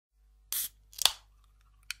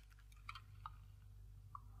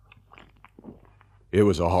It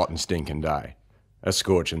was a hot and stinking day, a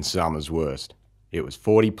scorching summer's worst. It was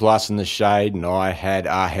 40 plus in the shade and I had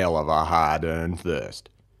a hell of a hard-earned thirst.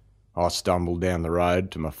 I stumbled down the road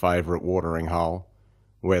to my favourite watering hole,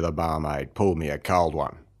 where the barmaid pulled me a cold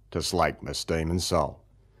one to slake my steaming soul.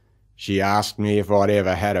 She asked me if I'd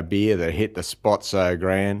ever had a beer that hit the spot so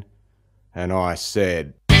grand, and I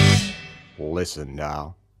said, "Listen,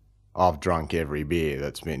 Dale, I've drunk every beer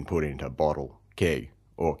that's been put into bottle, keg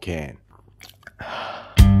or can."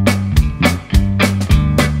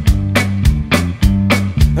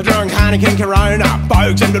 I drunk Heineken, Corona,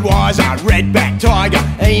 Bogues and Budweiser, Redback, Tiger,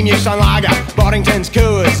 Emu, Sun Lager, Boddington's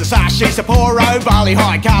Coors, the Sashi, Sapporo, Barley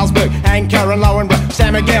High, Carlsberg, Anchor and Lowenbrook,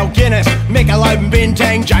 San Miguel, Guinness, Michelob and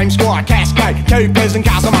Bintang, James Squire, Cascade, Coopers and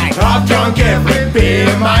Castlemaine. I've drunk every beer,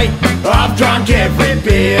 mate. I've drunk every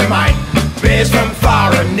beer, mate. Beers from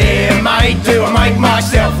far and near, mate. Do I make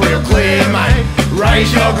myself real clear, mate?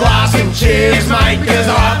 Raise your glass and cheers, mate, 'cause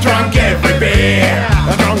I've drunk every beer.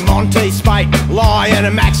 I've drunk Monty, Spate, Lion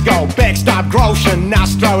and Max Gold, Beckstub, Grolsch,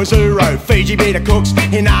 Nastro, Azuro, Fiji Beta Cooks,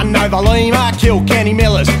 Hinano, Lima, Kilkenny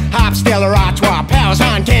Millers, Harp, Stella, Artois, Powers,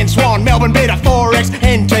 Hahn, Ken, Swan, Melbourne Bitter, 4X,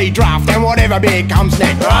 NT Draft, and whatever beer comes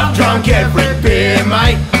next. I've drunk every beer,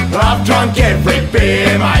 mate. I've drunk every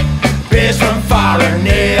beer, mate. Beers from far and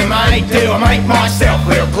near, mate. Do I make myself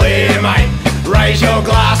real clear, mate? Raise your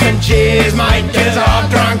glass and cheers, mate, 'cause I've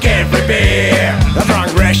drunk every beer. I've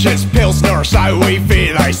drunk Rash's, Pilsner, or so we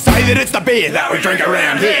fear. They say that it's the beer that we drink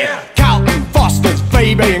around here. Carlton, Foster's,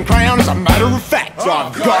 Phoebe and Crown. As a matter of fact,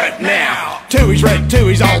 I've got it now. Tooheys red,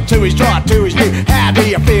 Tooheys old, Tooheys dry, Tooheys new. How do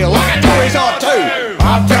you feel like a Tooheys or two?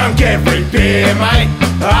 I've drunk every beer, mate.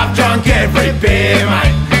 I've drunk every beer,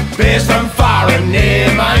 mate. Beers from far and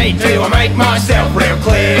near, mate. Do I make myself real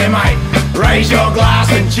clear, mate? Raise your glass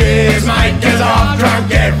and cheers, mate, 'cause I've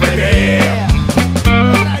drunk every beer.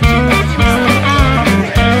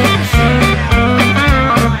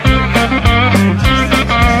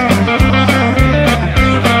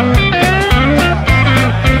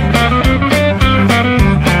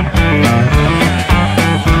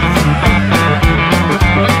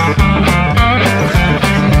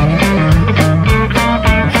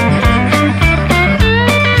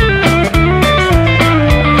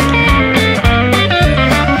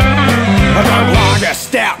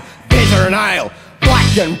 Stout, bitter and ale,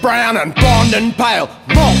 black and brown and blonde and pale,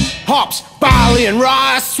 malt, hops, barley and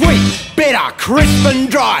rye, sweet, bitter, crisp and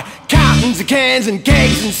dry, cartons and cans and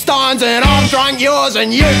kegs and steins, and I've drunk yours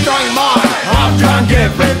and you've drunk mine. I've drunk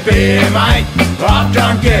every beer, mate. I've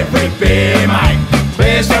drunk every beer, mate.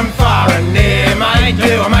 Beers from far and near, mate.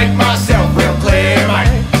 Do I make myself real clear,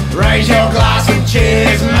 mate? Raise your glass and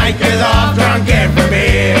cheers, mate, 'cause I've drunk every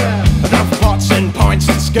beer. I've drunk pots and pints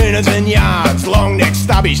and schooners and yards, long neck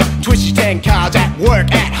stubbies, twisty tan cards, at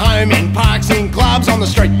work, at home, in parks, in clubs, on the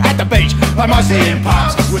street, at the beach, but mostly in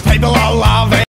pubs, with people I love.